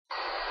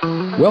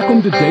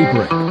Welcome to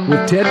Daybreak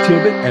with Ted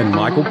Tibbett and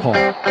Michael Paul.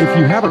 If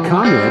you have a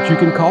comment, you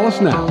can call us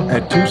now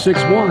at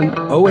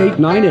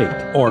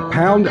 261-0898 or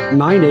pound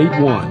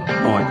 981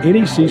 on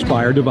any C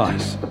Spire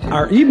device.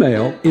 Our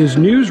email is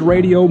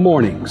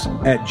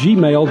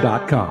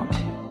newsradiomornings@gmail.com.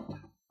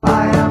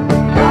 I am the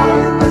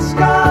eye in the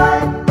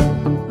sky,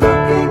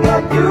 looking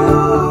at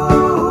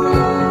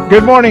you.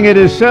 Good morning. It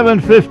is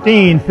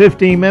 7:15,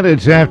 15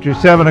 minutes after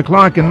 7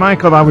 o'clock. And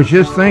Michael, I was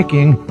just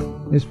thinking,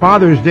 as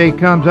Father's Day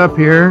comes up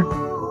here,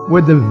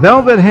 would the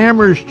Velvet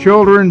Hammer's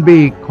children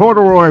be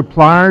corduroy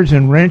pliers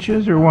and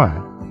wrenches or what?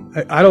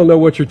 I don't know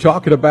what you're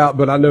talking about,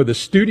 but I know the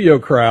studio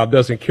crowd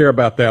doesn't care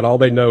about that. All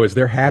they know is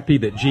they're happy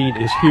that Gene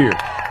is here.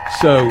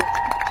 So,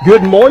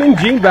 good morning,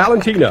 Gene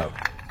Valentino.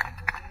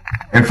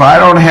 If I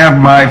don't have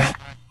my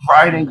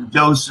Friday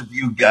dose of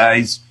you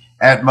guys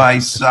at my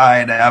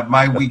side,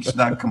 my week's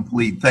not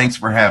complete. Thanks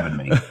for having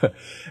me.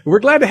 We're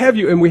glad to have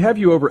you, and we have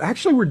you over.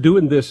 Actually, we're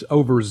doing this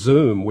over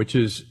Zoom, which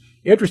is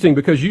interesting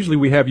because usually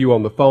we have you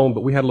on the phone,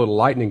 but we had a little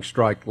lightning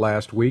strike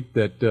last week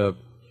that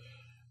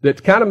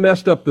kind of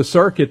messed up the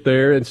circuit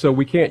there, and so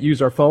we can't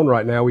use our phone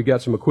right now. We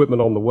got some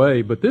equipment on the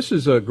way, but this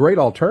is a great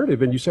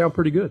alternative, and you sound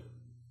pretty good.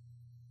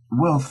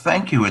 Well,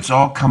 thank you. It's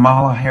all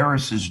Kamala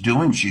Harris is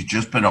doing. She's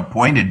just been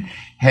appointed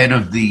head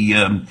of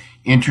the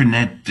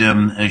internet.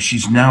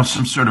 She's now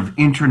some sort of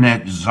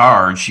internet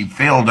czar. She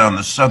failed on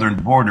the southern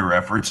border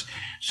efforts,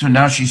 so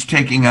now she's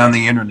taking on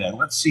the internet.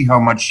 Let's see how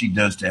much she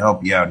does to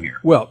help you out here.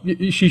 Well,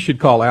 she should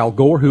call Al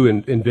Gore, who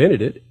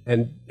invented it,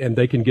 and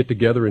they can get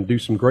together and do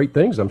some great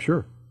things, I'm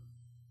sure.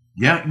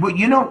 Yeah, well,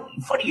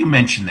 funny you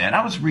mention that.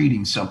 I was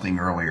reading something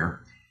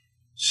earlier.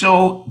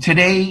 So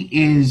today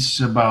is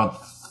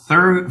about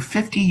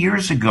 50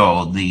 years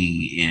ago,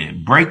 the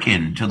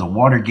break-in to the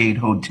Watergate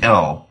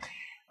Hotel.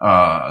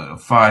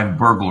 5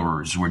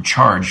 burglars were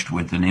charged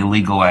with an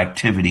illegal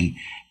activity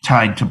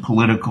tied to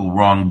political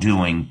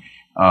wrongdoing,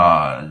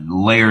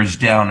 layers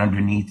down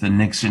underneath the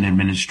Nixon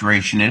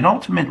administration. It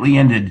ultimately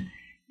ended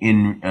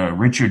in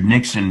Richard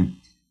Nixon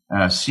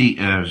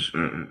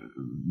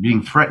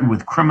being threatened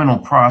with criminal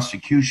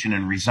prosecution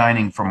and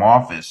resigning from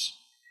office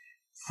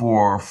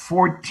for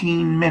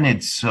 14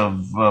 minutes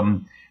of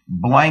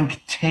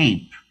blank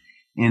tape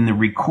in the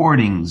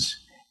recordings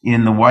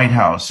in the White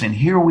House. And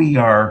here we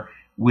are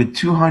with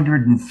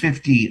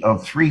 250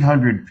 of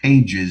 300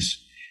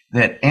 pages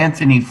that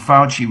Anthony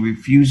Fauci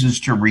refuses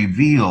to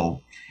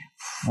reveal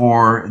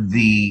for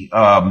the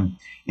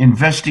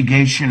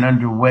investigation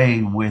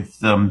underway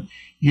with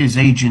his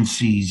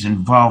agency's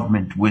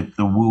involvement with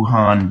the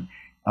Wuhan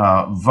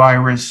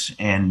virus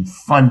and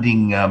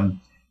funding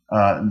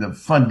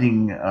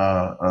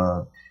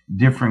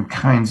different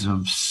kinds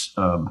of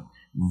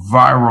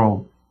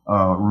viral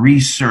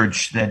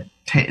research that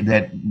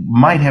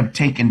might have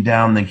taken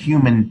down the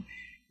human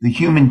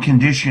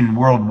condition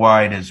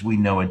worldwide as we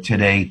know it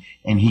today,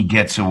 and he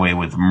gets away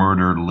with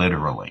murder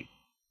literally.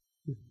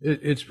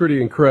 It's pretty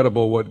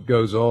incredible what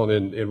goes on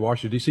in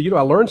Washington, D.C.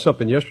 I learned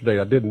something yesterday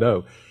I didn't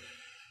know.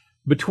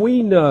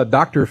 Between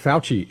Dr.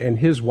 Fauci and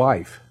his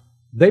wife,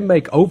 they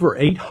make over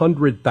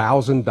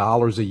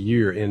 $800,000 a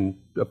year in,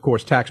 of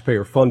course,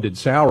 taxpayer-funded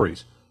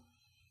salaries.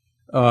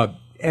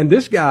 And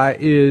this guy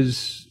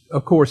is,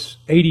 of course,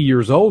 80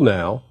 years old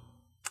now,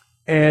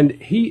 and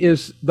he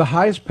is the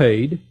highest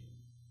paid,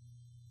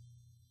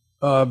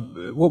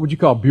 what would you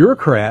call,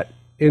 bureaucrat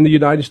in the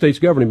United States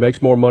government. He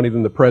makes more money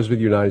than the President of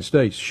the United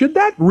States. Should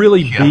that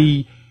really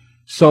be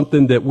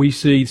something that we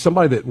see,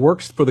 somebody that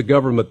works for the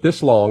government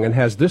this long and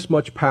has this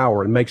much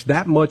power and makes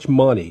that much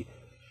money?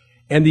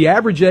 And the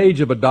average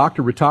age of a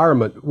doctor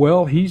retirement,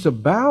 well, he's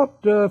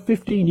about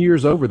 15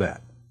 years over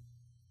that.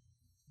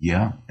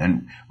 Yeah,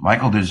 and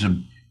Michael,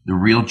 the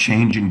real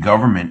change in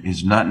government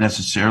is not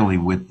necessarily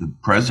with the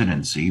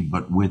presidency,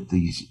 but with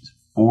these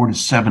 4 to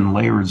 7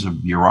 layers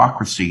of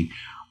bureaucracy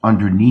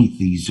underneath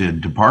these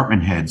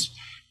department heads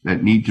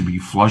that need to be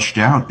flushed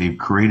out. They've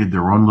created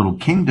their own little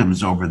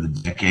kingdoms over the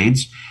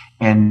decades,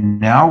 and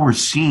now we're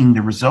seeing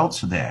the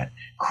results of that.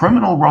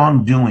 Criminal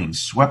wrongdoing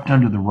swept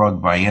under the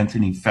rug by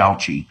Anthony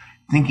Fauci,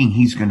 thinking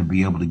he's going to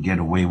be able to get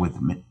away with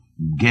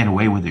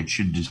it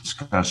should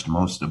disgust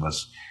most of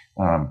us.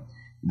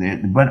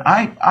 But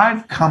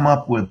I've come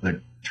up with a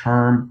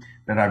term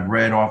that I've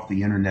read off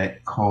the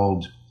internet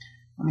called,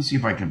 let me see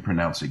if I can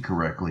pronounce it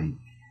correctly,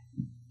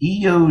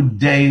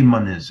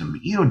 eudaimonism.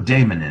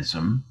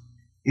 Eudaimonism,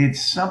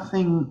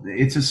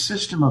 it's a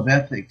system of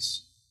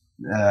ethics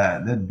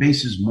that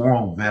bases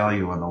moral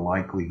value on the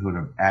likelihood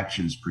of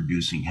actions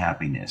producing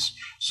happiness.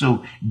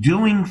 So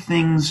doing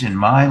things in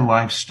my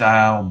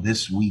lifestyle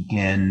this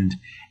weekend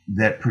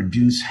that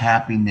produce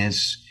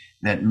happiness,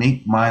 that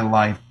make my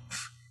life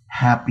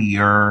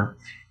happier,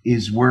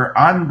 is where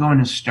I'm going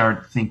to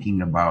start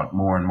thinking about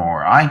more and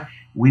more.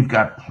 We've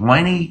got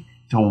plenty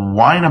to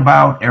whine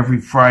about every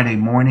Friday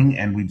morning,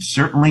 and we've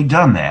certainly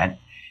done that.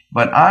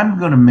 But I'm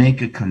going to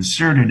make a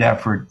concerted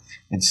effort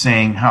at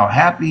saying how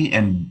happy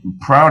and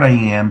proud I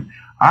am.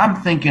 I'm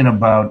thinking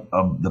about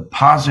the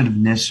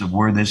positiveness of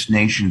where this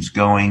nation's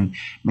going,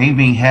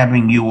 maybe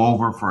having you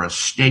over for a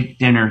steak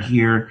dinner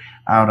here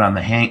out in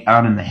the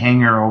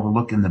hangar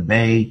overlooking the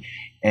bay,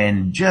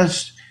 and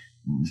just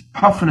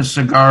puffing a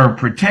cigar,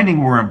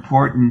 pretending we're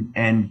important,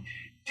 and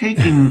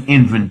taking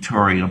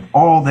inventory of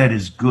all that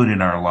is good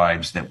in our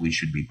lives that we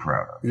should be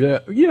proud of.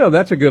 Yeah,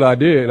 that's a good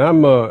idea, and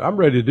I'm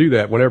ready to do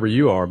that whenever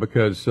you are,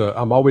 because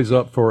I'm always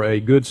up for a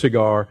good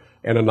cigar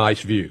and a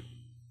nice view.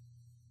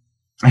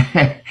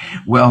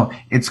 Well,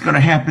 it's going to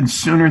happen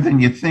sooner than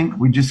you think.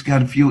 We just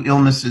got a few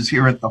illnesses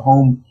here at the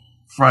home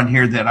front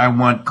here that I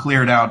want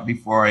cleared out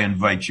before I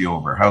invite you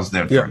over. How's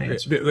that for an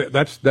answer?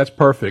 That's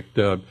perfect.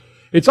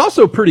 It's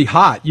also pretty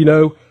hot.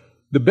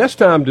 The best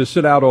time to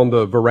sit out on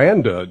the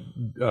veranda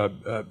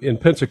in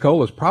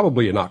Pensacola is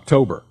probably in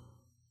October.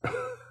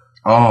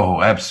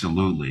 Oh,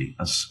 absolutely.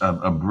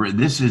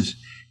 This is,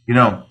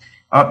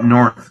 up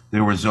north,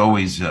 there was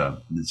always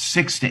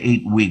 6 to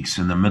 8 weeks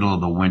in the middle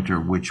of the winter,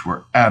 which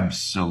were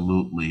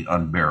absolutely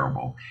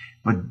unbearable.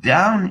 But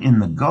down in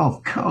the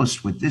Gulf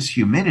Coast with this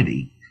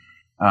humidity,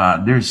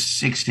 there's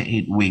 6 to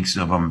 8 weeks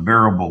of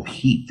unbearable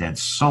heat, that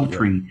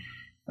sultry,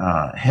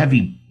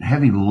 heavy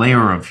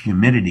layer of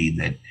humidity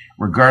that,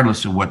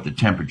 regardless of what the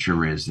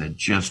temperature is, that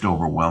just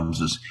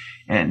overwhelms us.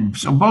 And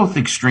so both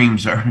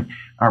extremes are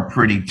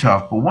pretty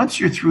tough. But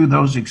once you're through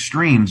those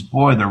extremes,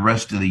 boy, the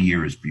rest of the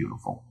year is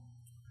beautiful.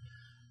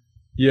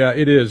 Yeah,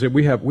 it is.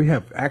 We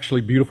have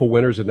actually beautiful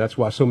winters, and that's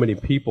why so many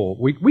people,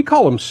 we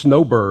call them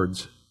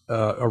snowbirds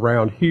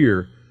around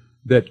here,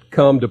 that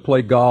come to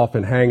play golf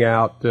and hang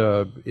out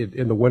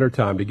in the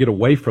wintertime to get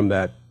away from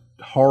that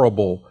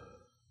horrible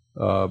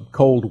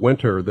cold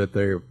winter that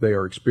they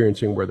are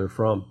experiencing where they're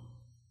from.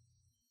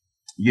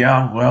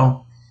 Yeah,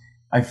 well,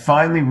 I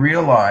finally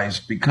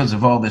realized, because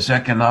of all this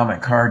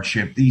economic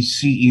hardship, these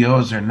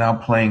CEOs are now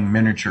playing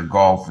miniature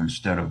golf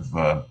instead of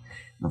the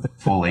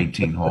full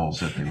 18 holes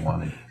that they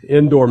wanted.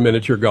 Indoor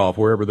miniature golf,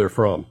 wherever they're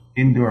from.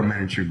 Indoor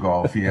miniature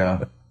golf,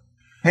 yeah.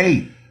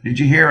 Hey, did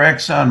you hear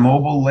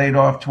ExxonMobil laid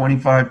off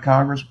 25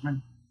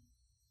 congressmen?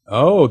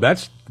 Oh,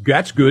 that's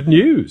good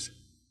news.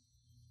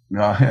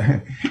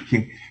 And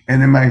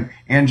then my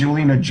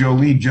Angelina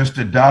Jolie just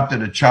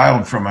adopted a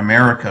child from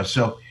America.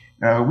 So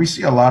we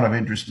see a lot of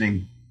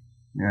interesting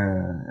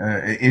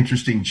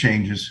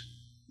changes.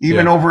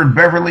 Even over in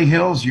Beverly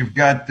Hills, you've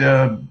got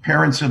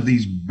parents of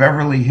these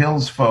Beverly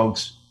Hills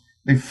folks.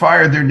 They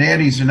fired their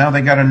nannies, and now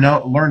they got to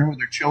learn who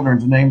their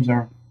children's names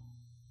are.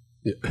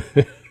 Yeah.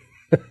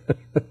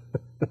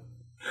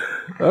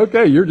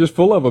 Okay, you're just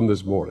full of them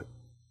this morning.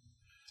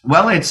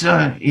 Well, you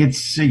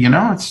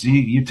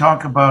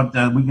talk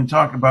about, we can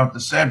talk about the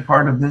sad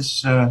part of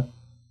this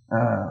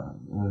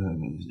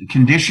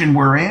condition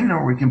we're in,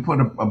 or we can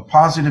put a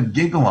positive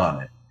giggle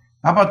on it.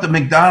 How about the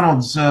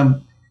McDonald's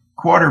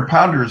quarter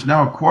pounder is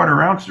now a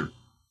quarter ouncer?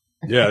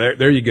 Yeah,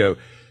 there you go.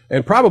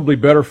 And probably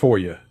better for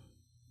you.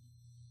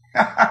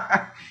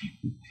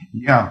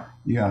 Yeah.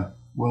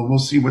 Well, we'll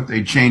see what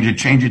they change it.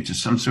 Change it to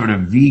some sort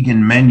of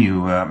vegan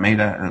menu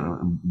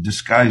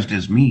disguised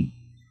as meat.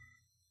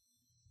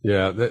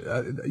 Yeah.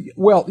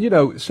 Well,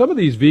 some of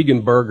these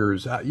vegan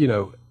burgers,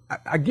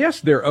 I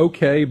guess they're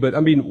okay, but I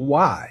mean,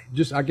 why?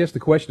 I guess the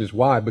question is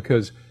why?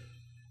 Because,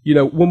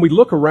 when we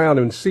look around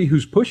and see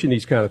who's pushing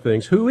these kind of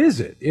things, who is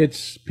it?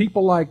 It's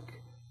people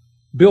like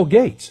Bill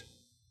Gates,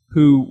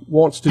 who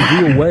wants to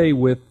do away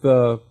with,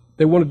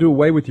 they want to do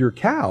away with your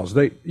cows.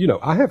 I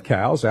have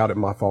cows out at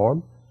my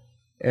farm,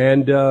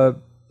 and, I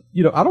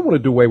don't want to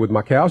do away with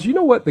my cows. You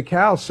know what? The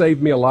cows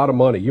saved me a lot of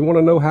money. You want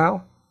to know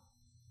how?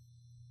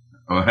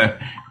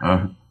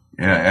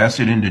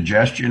 Acid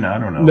indigestion? I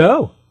don't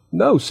know.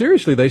 No,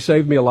 seriously, they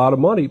saved me a lot of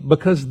money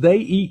because they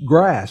eat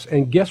grass,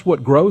 and guess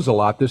what grows a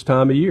lot this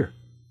time of year?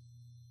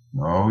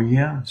 Oh,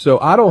 yeah. So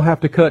I don't have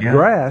to cut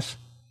grass,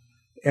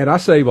 and I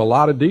save a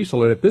lot of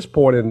diesel. And at this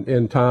point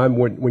in time,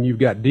 when you've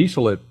got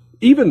diesel at,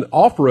 even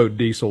off-road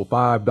diesel,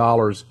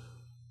 $5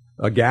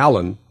 a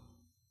gallon,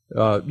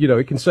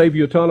 it can save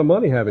you a ton of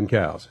money having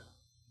cows.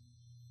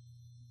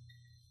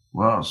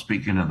 Well,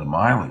 speaking of the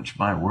mileage,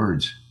 my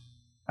words,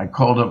 I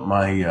called up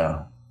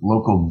my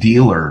local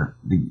dealer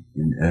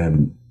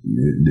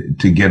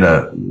to get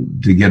a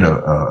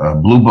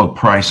Blue Book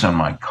price on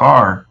my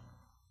car.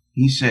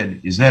 He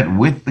said, "Is that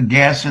with the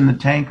gas in the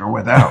tank or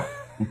without?"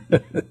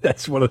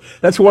 That's one of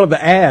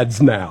the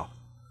ads now.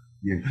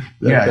 You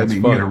got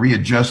to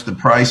readjust the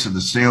price of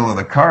the sale of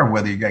the car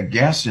whether you got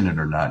gas in it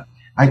or not.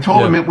 I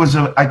told him it was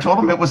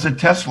a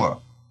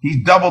Tesla.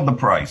 He doubled the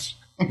price.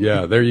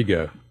 Yeah, there you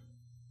go.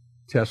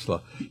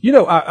 Tesla.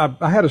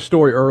 I had a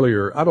story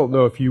earlier. I don't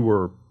know if you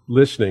were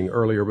listening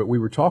earlier, but we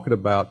were talking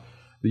about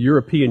the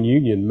European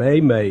Union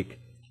may make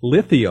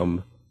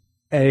lithium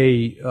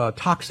a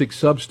toxic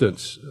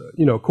substance,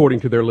 according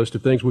to their list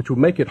of things, which will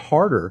make it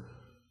harder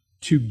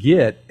to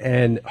get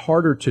and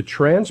harder to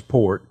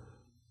transport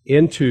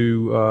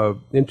into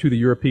the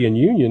European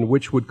Union,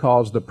 which would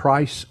cause the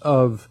price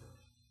of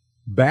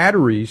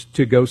batteries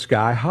to go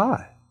sky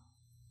high.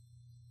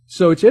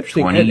 So it's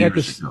interesting. 20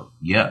 years ago.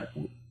 Yeah.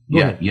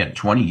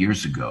 20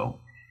 years ago,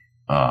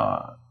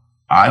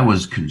 I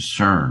was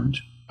concerned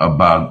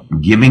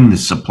about giving the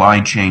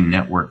supply chain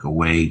network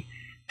away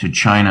to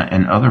China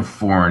and other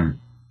foreign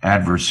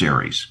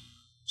adversaries.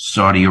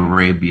 Saudi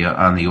Arabia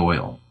on the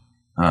oil,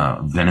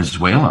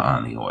 Venezuela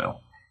on the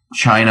oil,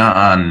 China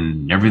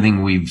on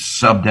everything we've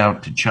subbed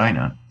out to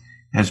China,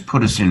 has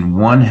put us in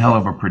one hell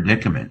of a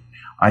predicament.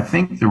 I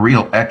think the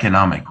real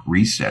economic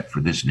reset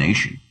for this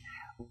nation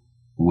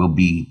will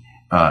be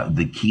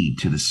the key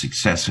to the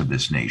success of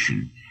this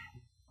nation.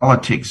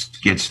 Politics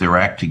gets their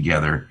act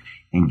together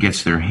and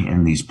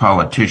these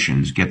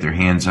politicians get their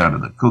hands out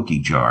of the cookie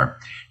jar.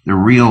 The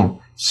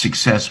real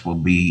success will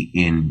be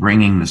in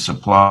bringing the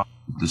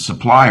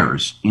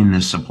suppliers in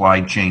the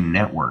supply chain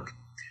network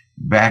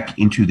back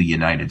into the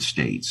United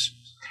States.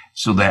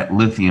 So that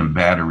lithium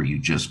battery you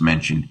just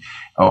mentioned,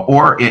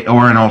 or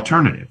an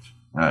alternative,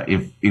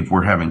 if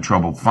we're having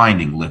trouble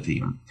finding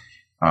lithium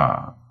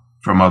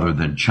from other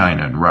than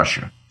China and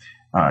Russia,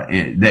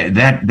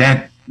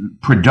 that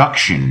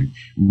production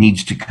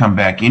needs to come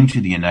back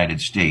into the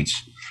United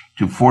States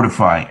to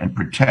fortify and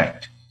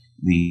protect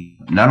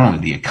not only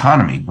the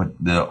economy but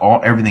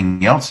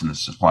everything else in the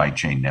supply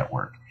chain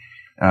network.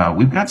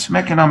 We've got some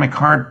economic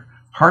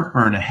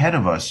heartburn ahead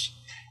of us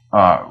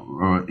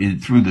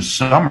through the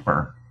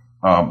summer,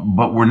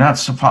 but we're not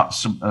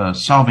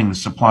solving the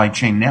supply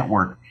chain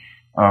network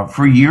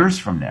for years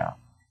from now.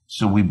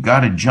 So we've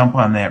got to jump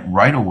on that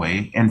right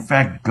away. In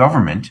fact,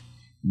 government,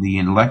 the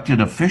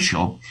elected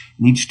official,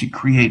 needs to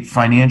create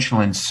financial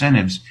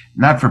incentives,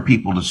 not for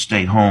people to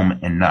stay home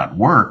and not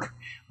work,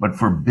 but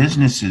for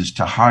businesses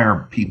to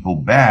hire people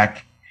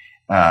back,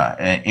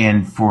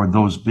 and for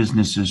those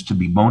businesses to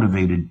be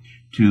motivated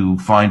to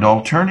find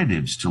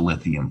alternatives to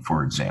lithium,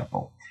 for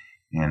example.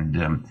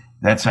 And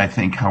that's, I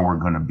think, how we're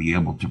going to be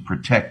able to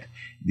protect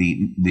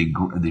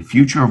the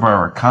future of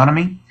our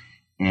economy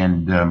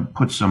and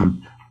put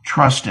some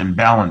trust and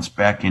balance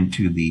back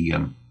into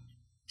the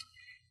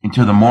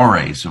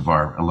mores of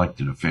our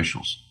elected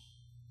officials.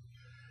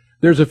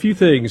 There's a few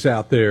things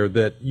out there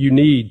that you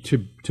need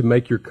to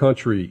make your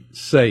country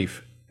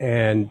safe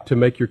and to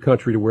make your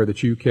country to where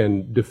that you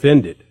can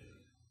defend it.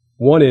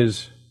 One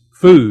is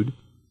food,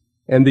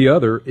 and the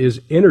other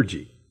is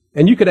energy.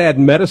 And you could add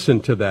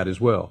medicine to that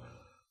as well.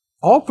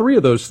 All three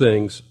of those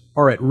things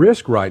are at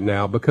risk right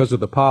now because of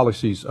the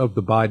policies of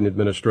the Biden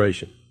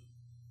administration.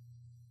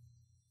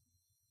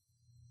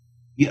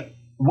 Yeah.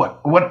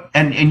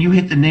 And you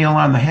hit the nail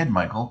on the head,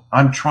 Michael.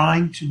 I'm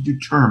trying to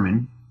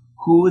determine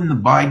who in the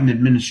Biden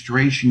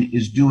administration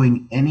is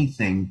doing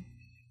anything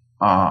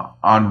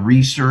on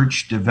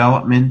research,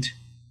 development,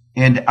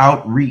 and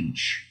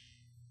outreach.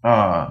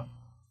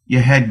 You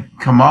had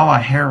Kamala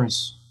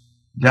Harris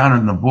down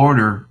on the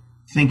border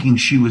thinking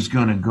she was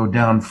going to go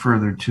down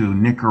further to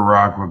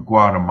Nicaragua,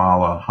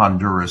 Guatemala,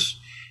 Honduras,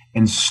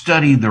 and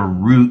study the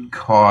root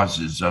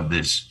causes of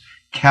this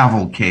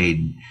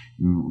cavalcade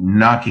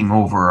knocking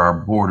over our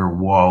border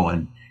wall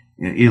and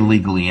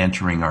illegally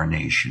entering our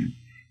nation.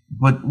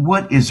 But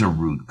what is a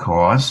root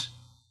cause?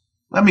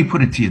 Let me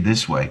put it to you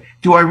this way.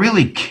 Do I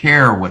really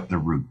care what the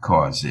root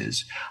cause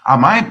is?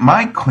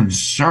 My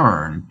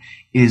concern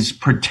is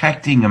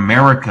protecting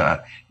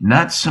America,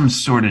 not some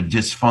sort of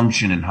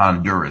dysfunction in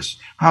Honduras.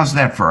 How's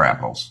that for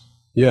apples?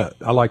 Yeah,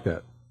 I like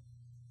that.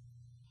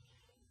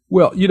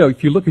 Well,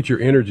 if you look at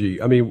your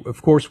energy, I mean,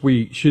 of course,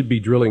 we should be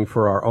drilling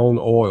for our own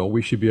oil.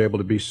 We should be able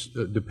to be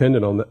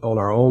dependent on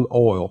our own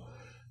oil.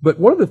 But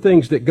one of the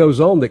things that goes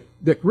on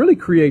that really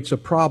creates a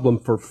problem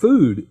for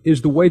food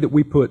is the way that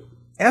we put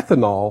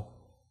ethanol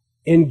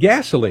in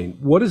gasoline.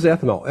 What is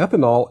ethanol?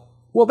 Ethanol,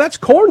 well, that's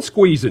corn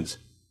squeezins.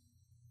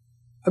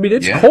 I mean,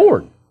 it's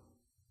corn.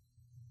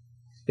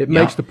 It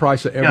makes the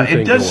price of everything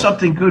it does go up.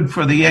 something good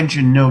for the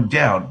engine, no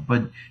doubt,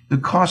 but the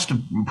cost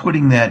of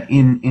putting that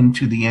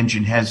into the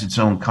engine has its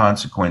own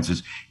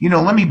consequences.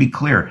 Let me be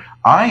clear.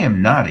 I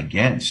am not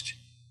against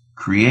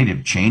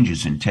creative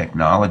changes in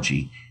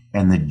technology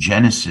and the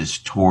genesis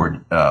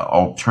toward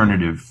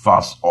alternative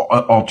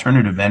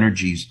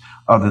energies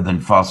other than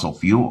fossil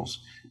fuels.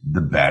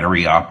 The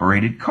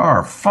battery-operated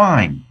car,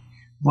 fine.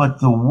 But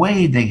the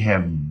way they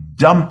have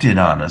dumped it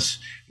on us,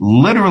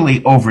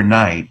 literally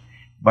overnight,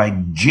 by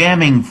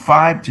jamming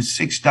 $5 to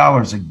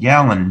 $6 a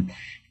gallon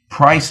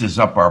prices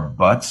up our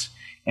butts,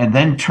 and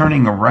then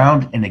turning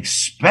around and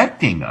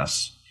expecting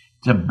us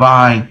to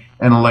buy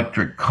an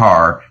electric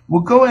car.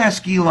 Well, go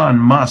ask Elon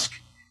Musk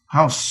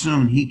how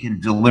soon he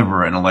can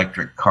deliver an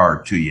electric car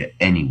to you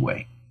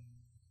anyway.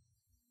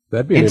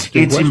 That'd be an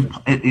interesting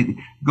question.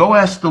 Go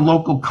ask the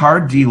local car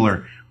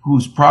dealer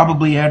who's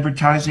probably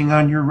advertising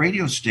on your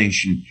radio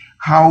station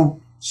how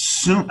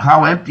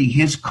empty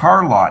his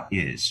car lot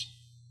is.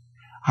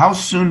 How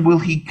soon will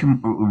he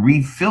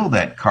refill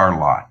that car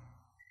lot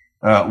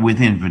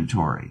with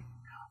inventory?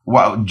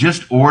 Well,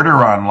 just order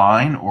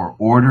online or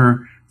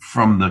order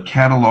from the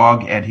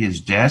catalog at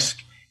his desk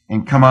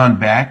and come on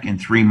back in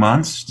 3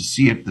 months to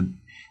see if the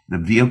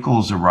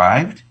vehicle's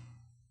arrived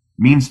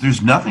means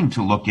there's nothing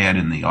to look at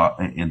in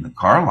the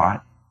car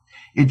lot.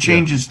 It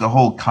changes the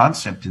whole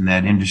concept in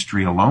that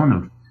industry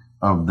alone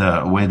of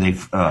the way they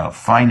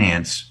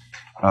finance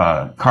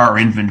car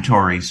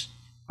inventories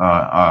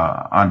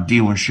on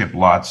dealership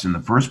lots in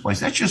the first place.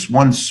 That's just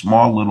one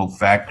small little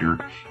factor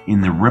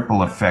in the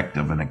ripple effect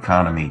of an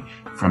economy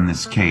from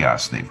this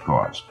chaos they've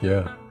caused.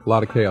 Yeah, a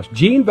lot of chaos.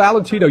 Gene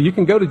Valentino, you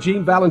can go to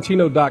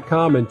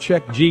genevalentino.com and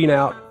check Gene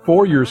out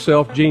for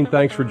yourself. Gene,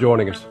 thanks for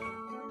joining us.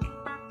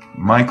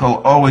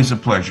 Michael, always a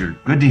pleasure.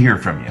 Good to hear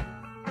from you.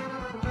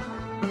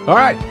 All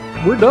right,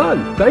 we're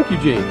done. Thank you,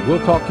 Gene.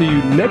 We'll talk to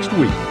you next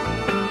week.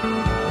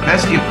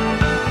 Best of you.